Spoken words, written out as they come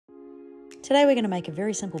Today we're going to make a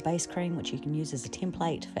very simple base cream which you can use as a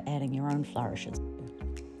template for adding your own flourishes.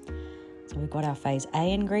 So we've got our phase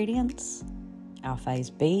A ingredients, our phase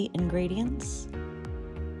B ingredients,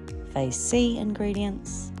 phase C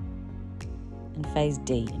ingredients, and phase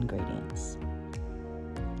D ingredients.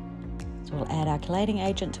 So we'll add our chelating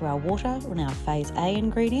agent to our water on our phase A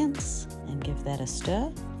ingredients and give that a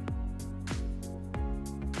stir.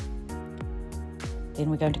 Then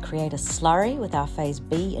we're going to create a slurry with our phase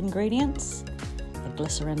B ingredients, a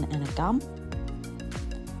glycerin and a gum,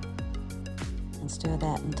 and stir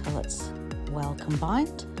that until it's well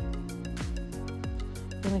combined.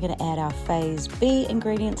 Then we're going to add our phase B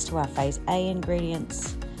ingredients to our phase A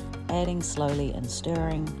ingredients, adding slowly and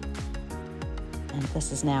stirring. And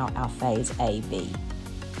this is now our phase AB.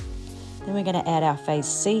 Then we're going to add our phase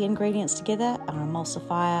C ingredients together, our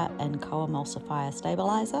emulsifier and co-emulsifier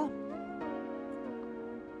stabilizer.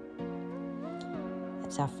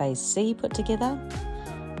 That's our phase C put together.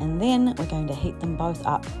 And then we're going to heat them both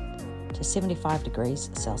up to 75 degrees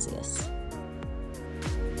Celsius.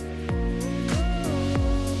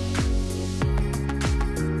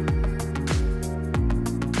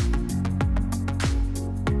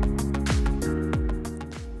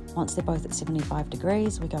 Once they're both at 75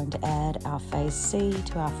 degrees, we're going to add our phase C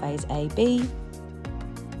to our phase AB.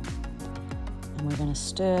 And we're going to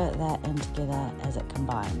stir that in together as it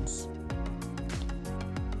combines.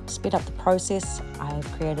 To speed up the process, I've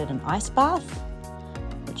created an ice bath,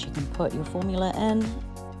 which you can put your formula in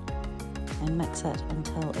and mix it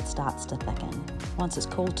until it starts to thicken. Once it's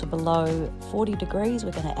cooled to below 40 degrees,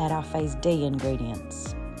 we're going to add our phase D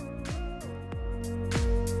ingredients.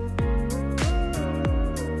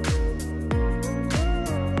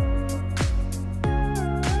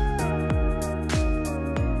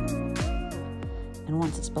 And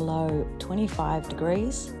once it's below 25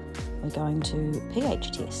 degrees, we're going to pH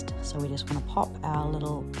test. So we just want to pop our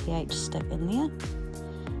little pH stick in there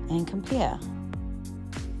and compare.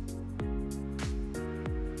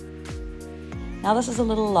 Now this is a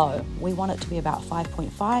little low. We want it to be about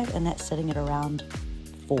 5.5 and that's sitting at around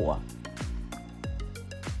 4.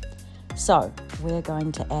 So we're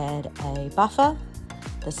going to add a buffer.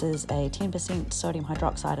 This is a 10% sodium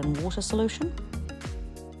hydroxide and water solution.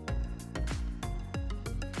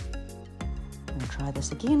 We'll try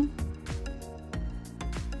this again.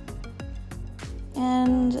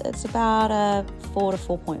 And it's about a 4 to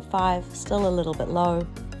 4.5, still a little bit low.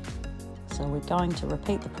 So we're going to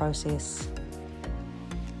repeat the process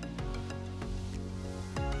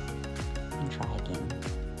and try again.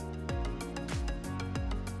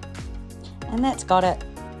 And that's got it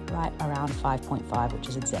right around 5.5, which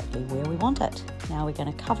is exactly where we want it. Now we're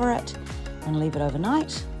going to cover it and leave it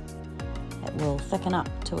overnight. It will thicken up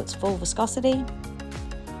to its full viscosity,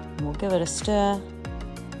 and we'll give it a stir,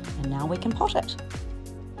 and now we can pot it.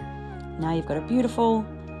 Now you've got a beautiful,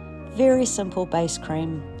 very simple base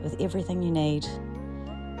cream with everything you need.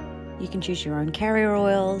 You can choose your own carrier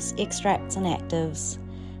oils, extracts and actives,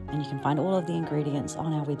 and you can find all of the ingredients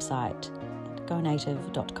on our website at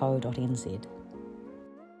gonative.co.nz.